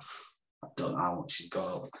 I don't know how much he's got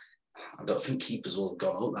up. I don't think keepers will have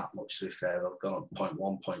gone up that much, to be fair. They've gone up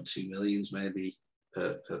 0.1, 0.2 millions maybe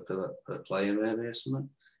per player, maybe, or something.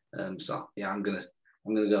 So yeah, I'm gonna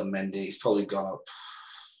go Mendy. He's probably gone up.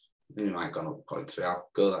 He might have gone up 0.3. I'll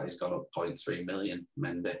go that he's gone up 0.3 million,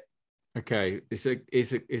 Mendy. Okay, it's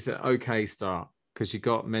an okay start because you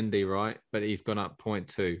got Mendy right, but he's gone up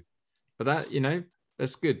 0.2. But that,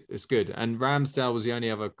 that's good. It's good. And Ramsdale was the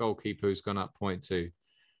only other goalkeeper who's gone up 0.2.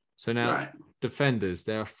 So now defenders,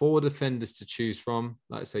 there are 4 defenders to choose from.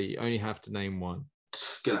 Like I say, you only have to name one.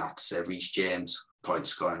 Gonna have to say Reece James. Point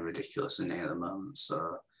scoring ridiculous in here at the moment,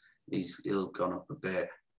 so he'll have gone up a bit.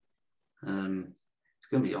 It's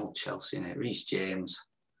gonna be old Chelsea in it. Reece James.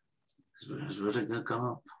 Has Rudiger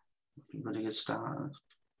gone up? Rudiger started.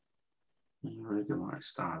 Rudiger might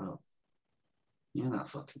start up. That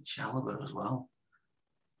fucking Chalobah as well.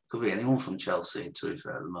 Could be anyone from Chelsea, to be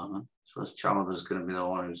fair, at the moment. I suppose Chalobah's going to be the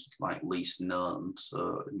one who's like least known,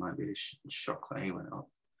 so it might be a shock that he went up.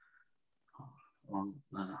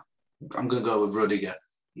 I'm going to go with Rudiger.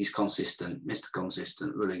 He's consistent, Mr.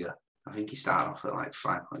 Consistent, Rudiger. I think he started off at like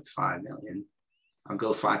 5.5 million. I'll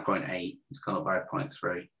go 5.8. He's gone up by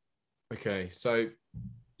 0.3. Okay, so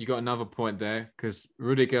you got another point there because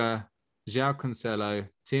Rudiger, João Cancelo,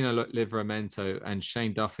 Tino Livramento, and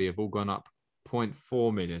Shane Duffy have all gone up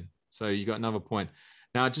 0.4 million. So you got another point.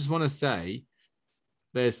 Now, I just want to say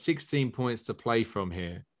there's 16 points to play from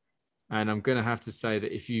here. And I'm going to have to say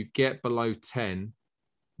that if you get below 10,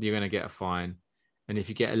 you're going to get a fine. And if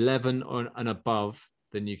you get 11 and above,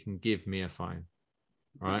 then you can give me a fine.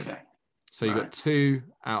 All right. Okay. So you've got 2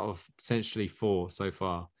 out of potentially 4 so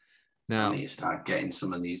far. Now, so I need to start getting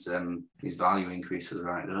some of these value increases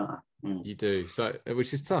right, don't I? You do. So,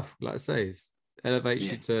 which is tough. Like I say, it elevates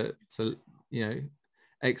you to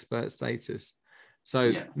expert status.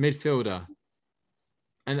 So midfielder.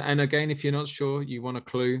 And again, if you're not sure, you want a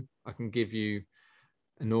clue, I can give you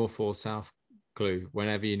a north or south clue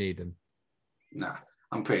whenever you need them. Nah,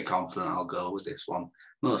 I'm pretty confident I'll go with this one.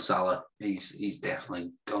 Mo Salah, he's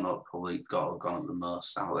definitely gone up, probably gone up the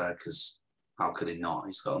most out there because how could he not?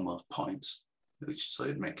 He's got the most points, so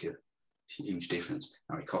it'd make a huge difference.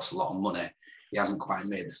 Now, it costs a lot of money. He hasn't quite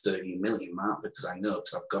made the 30 million mark because I know,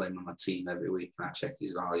 because I've got him on my team every week and I check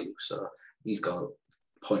his value. So he's got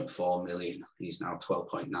 0.4 million. He's now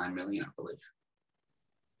 12.9 million, I believe.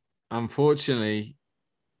 Unfortunately,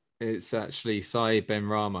 it's actually Saïd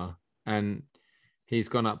Benrahma, and he's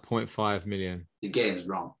gone up 0.5 million. The game's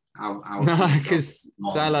wrong. No, because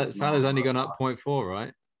Salah's only gone up 0.4,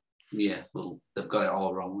 right? Yeah, well, they've got it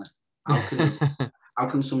all wrong. How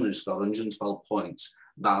can someone who's got 112 points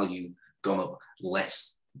value gone up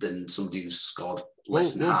less than somebody who's scored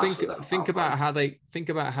less than half of that? Think about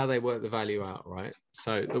how they work the value out, right?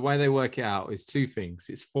 So the way they work it out is 2 things.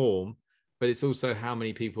 It's form, but it's also how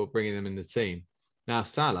many people are bringing them in the team. Now,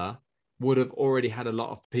 Salah would have already had a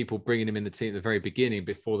lot of people bringing him in the team at the very beginning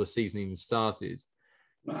before the season even started.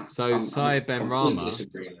 So Saïd Benrahma...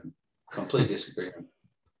 Complete disagreement.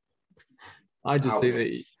 I just think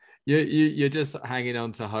that you're just hanging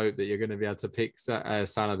on to hope that you're going to be able to pick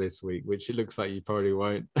Salah this week, which it looks like you probably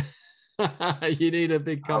won't. You need a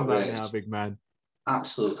big comeback now, big man.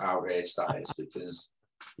 Absolute outrage that is, because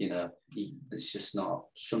It's just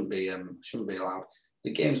shouldn't be allowed.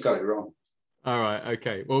 The game's got it wrong. All right,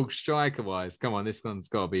 okay. Well, striker-wise, come on, this one's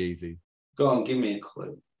got to be easy. Go on, give me a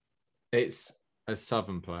clue. It's a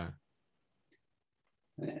Southern player.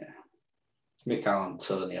 Yeah. It's Mikel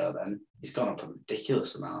Antonio then. He's gone up a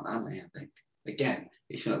ridiculous amount, hasn't he, I think. Again,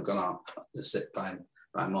 he shouldn't have gone up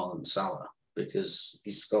by more than Salah because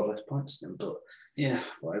he's scored less points than him. But yeah,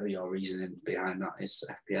 whatever your reasoning behind that is,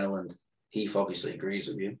 FPL, and Heath obviously agrees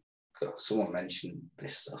with you. Someone mentioned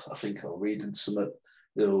this stuff. I think I was reading something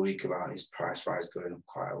the other week about his price rise going up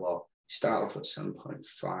quite a lot. He started off at 7.5,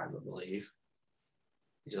 I believe.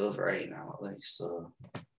 He's over 8 now at least. So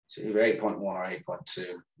either 8.1 or 8.2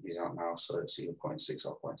 he's out now. So it's either 0.6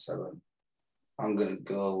 or 0.7. I'm going to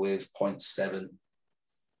go with 0.7.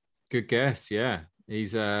 Good guess, yeah.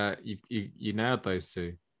 He's you nailed those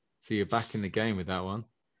two. So you're back in the game with that one.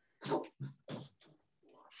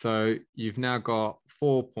 So you've now got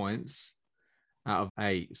 4 points out of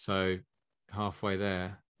 8. So halfway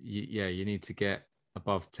there. You need to get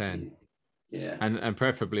above 10. Yeah. And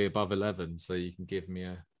preferably above 11, so you can give me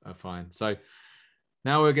a fine. So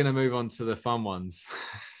now we're going to move on to the fun ones.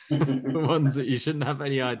 The ones that you shouldn't have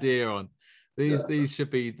any idea on. These should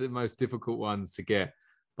be the most difficult ones to get,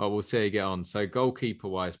 but we'll see how you get on. So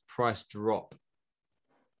goalkeeper-wise, price drop.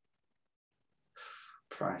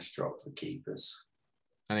 Price drop for keepers.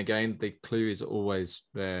 And again, the clue is always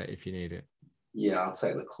there if you need it. Yeah, I'll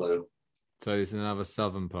take the clue. So this is another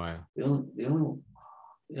Southern player. The only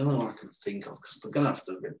one I can think of, because they're going to have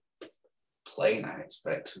to have been playing, I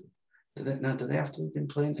expect. Do they have to have been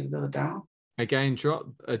playing to go down? Again,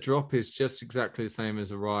 a drop is just exactly the same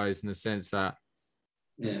as a rise in the sense that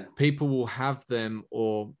people will have them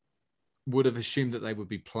or would have assumed that they would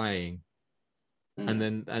be playing.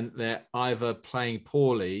 And they're either playing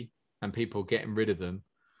poorly and people getting rid of them,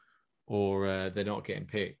 or they're not getting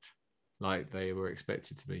picked like they were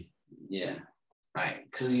expected to be. Yeah, right.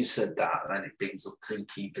 Because you said that, then it brings up 2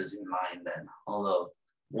 keepers in mind then. Although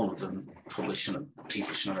one of them people shouldn't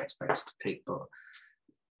have expected to pick, but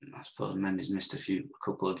I suppose Mendy's missed a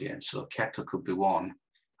couple of games, so Kepa could be one.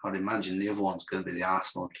 I'd imagine the other one's going to be the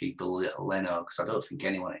Arsenal keeper, Leno, because I don't think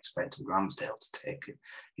anyone expected Ramsdale to take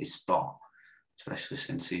his spot, especially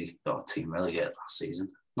since he got a team relegated last season.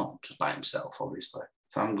 Not just by himself, obviously.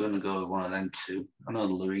 So I'm going to go with one of them 2. I know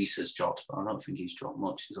Lloris has dropped, but I don't think he's dropped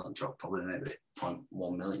much. He's only dropped probably maybe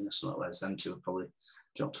 0.1 million or something, whereas them 2 have probably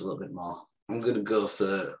dropped a little bit more. I'm going to go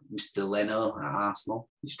for Mr. Leno at Arsenal.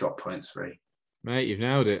 He's dropped 0.3. Mate, you've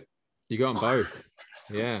nailed it. You got them both.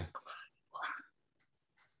 Yeah.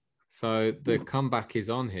 So the comeback is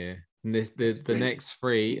on here. And the next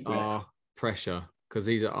 3 are pressure, because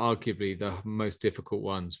these are arguably the most difficult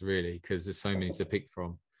ones, really, because there's so many to pick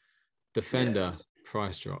from. Defender,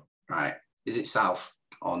 price drop. Right. Is it south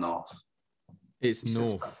or north? It's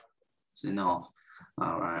north. Is it north?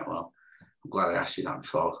 All right. Well, I'm glad I asked you that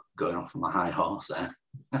before going off on my high horse there.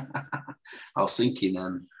 I was thinking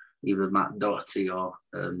either Matt Doherty or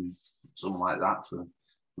something like that from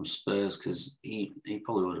Spurs, because he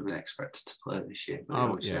probably would have been expected to play this year. But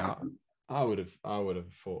I would have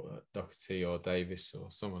thought that Doherty or Davis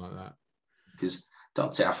or someone like that. Because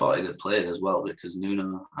Doherty, I thought he'd have played as well because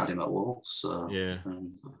Nuno had him at Wolves. So yeah.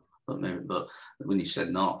 But when you said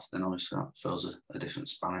North, then obviously that throws a different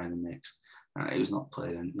spanner in the mix. He was not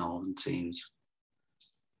playing in Northern teams.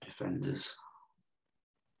 Defenders.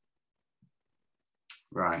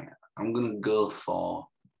 Right. I'm going to go for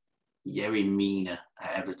Yerry Mina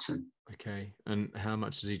at Everton. Okay. And how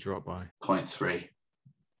much does he drop by? 0.3.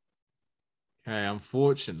 Okay.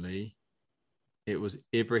 Unfortunately, it was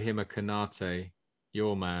Ibrahima Konate,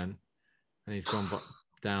 your man, and he's gone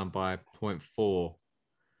down by 0.4.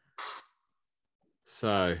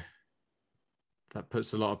 So that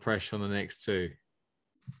puts a lot of pressure on the next 2.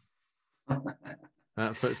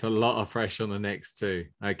 That puts a lot of pressure on the next 2.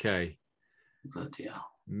 Okay. Bloody hell.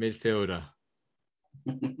 Midfielder.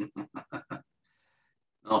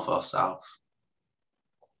 North or south?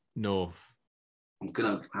 North. I'm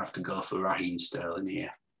going to have to go for Raheem Sterling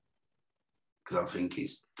here, because I think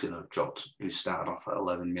he's going to have dropped. He started off at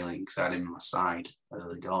 11 million because I had him on my side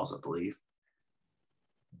early doors, I believe.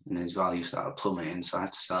 And his value started plummeting, so I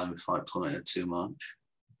had to sell him before it plummeted too much.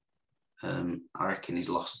 I reckon he's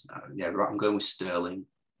lost. I'm going with Sterling,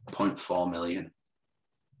 0.4 million.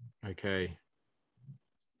 Okay.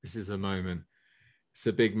 This is a moment. It's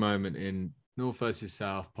a big moment in North versus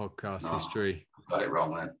South podcast history. I got it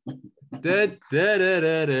wrong then.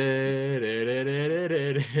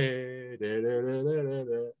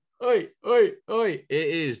 Oi. It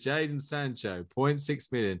is Jadon Sancho,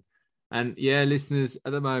 0.6 million. And yeah, listeners,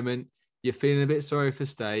 at the moment, You're feeling a bit sorry for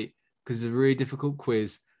State because it's a really difficult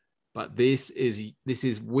quiz, but this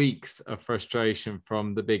is weeks of frustration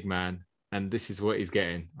from the big man, and this is what he's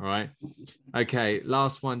getting. All right. Okay,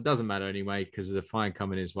 last one doesn't matter anyway because there's a fine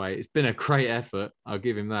coming his way. It's been a great effort. I'll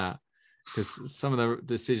give him that because some of the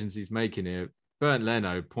decisions he's making here. Bernd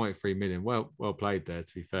Leno, 0.3 million. Well played there,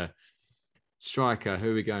 to be fair. Striker,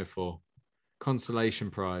 who are we going for? Consolation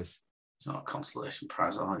prize. It's not a consolation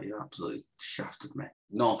prize. Oh, you absolutely shafted me.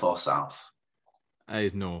 North or south? It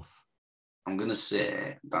is North. I'm going to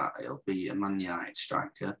say that it'll be a Man United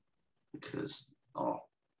striker because, because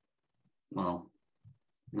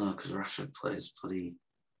Rashford plays bloody,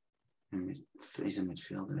 he's a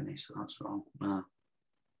midfielder, isn't he? So that's wrong. No.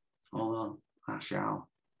 Oh, Martial.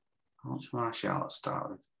 How much Martial at start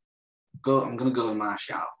with? I'm going to go with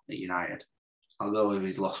Martial at United. I'll go with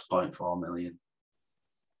his lost 0.4 million.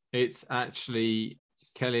 It's actually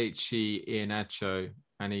Kelechi Iheanacho,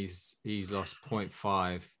 and he's lost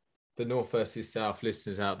 0.5. The North versus South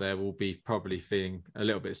listeners out there will be probably feeling a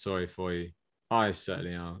little bit sorry for you. I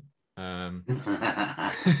certainly aren't. And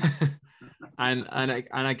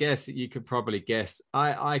I guess you could probably guess.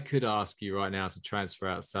 I could ask you right now to transfer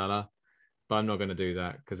out Salah, but I'm not going to do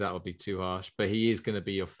that because that would be too harsh. But he is going to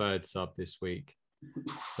be your third sub this week,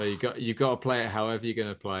 so you got to play it however you're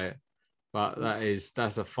going to play it. But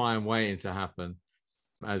that's a fine waiting to happen,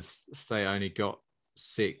 as say only got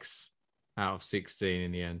 6 out of 16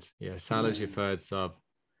 in the end. Yeah, Salah's your third sub.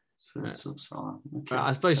 Salah. Okay.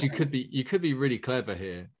 I suppose you could be really clever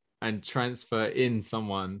here and transfer in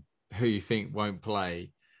someone who you think won't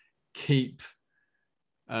play, keep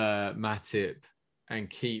Matip and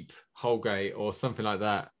keep Holgate or something like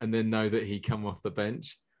that, and then know that he come off the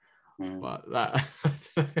bench. But that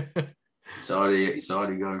it's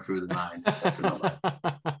already going through the mind.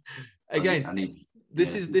 Again,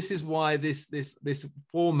 this is why this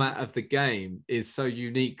format of the game is so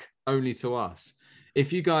unique only to us.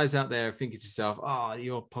 If you guys out there are thinking to yourself, "Oh,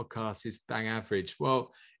 your podcast is bang average,"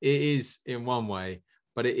 well, it is in one way,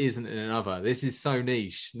 but it isn't in another. This is so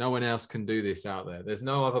niche. No one else can do this out there. There's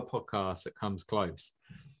no other podcast that comes close.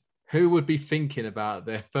 Who would be thinking about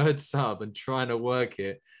their third sub and trying to work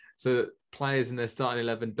it so that players in their starting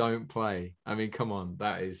 11 don't play? I mean, come on,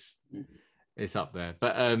 it's up there.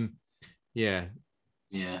 But yeah.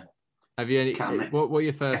 Have you any? What were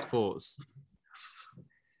your first thoughts?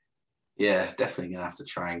 Yeah, definitely gonna have to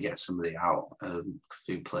try and get somebody out. A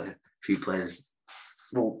few players.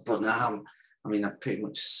 Well, but now I pretty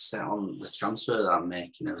much set on the transfer that I'm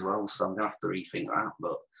making as well, so I'm gonna have to rethink that.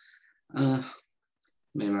 But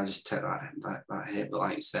maybe I just take that hit. But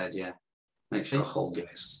like you said, yeah, make sure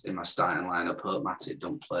Holgate's in my starting lineup. Hope Matip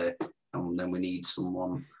don't play, and then we need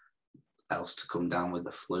someone else to come down with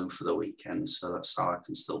the flu for the weekend, so that Salah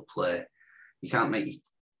can still play. You can't make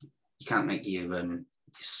your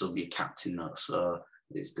sub your captain though, so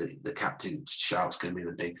it's the captain shout's going to be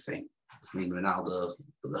the big thing. I mean, Ronaldo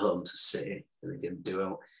put the home to City, they didn't do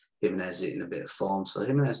it. Jimenez in a bit of form, so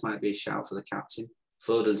Jimenez might be a shout for the captain.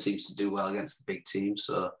 Foden seems to do well against the big team,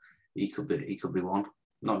 so he could be one.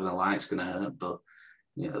 Not going to lie, it's going to hurt, but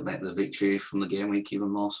it'll make the victory from the game week even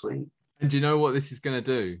more sweet. And do you know what this is going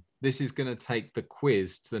to do? This is going to take the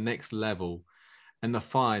quiz to the next level, and the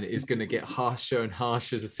fine is going to get harsher and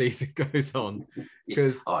harsher as the season goes on.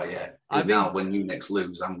 Because now when you next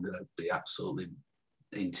lose, I'm going to be absolutely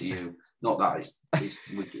into you. Not that it's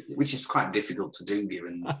which is quite difficult to do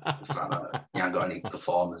given the fact that you haven't got any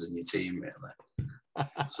performers in your team really.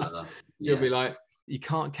 So you'll be like, you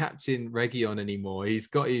can't captain Reguilon anymore. He's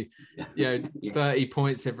got 30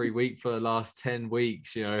 points every week for the last 10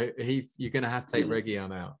 weeks. You're going to have to take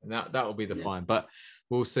Reguilon out, and that will be the fine. But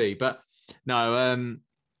we'll see. But no,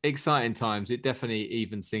 exciting times. It definitely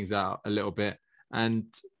evens things out a little bit. And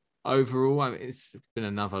overall, it's been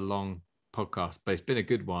another long podcast, but it's been a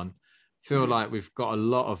good one. Feel like we've got a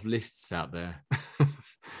lot of lists out there.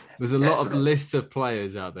 There's a lot of lists of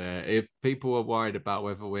players out there. If people are worried about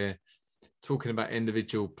whether we're talking about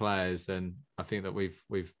individual players, then I think that we've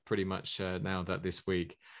pretty much nailed that this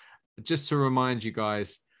week. Just to remind you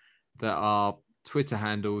guys that our Twitter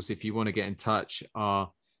handles, if you want to get in touch,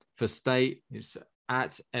 are for State, it's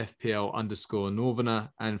at FPL_Northerner,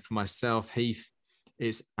 and for myself, Heath,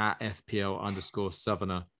 it's at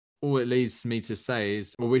FPL_Southerner. All it leads me to say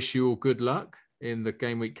is I wish you all good luck in the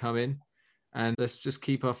game week coming, and let's just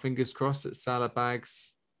keep our fingers crossed that Salah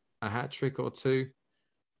bags a hat trick or two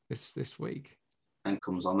this week and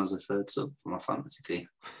comes on as a third sub for my fantasy team.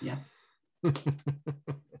 Yeah.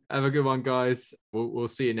 Have a good one, guys. We'll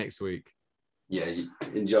see you next week. Yeah,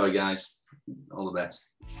 enjoy, guys. All the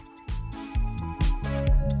best.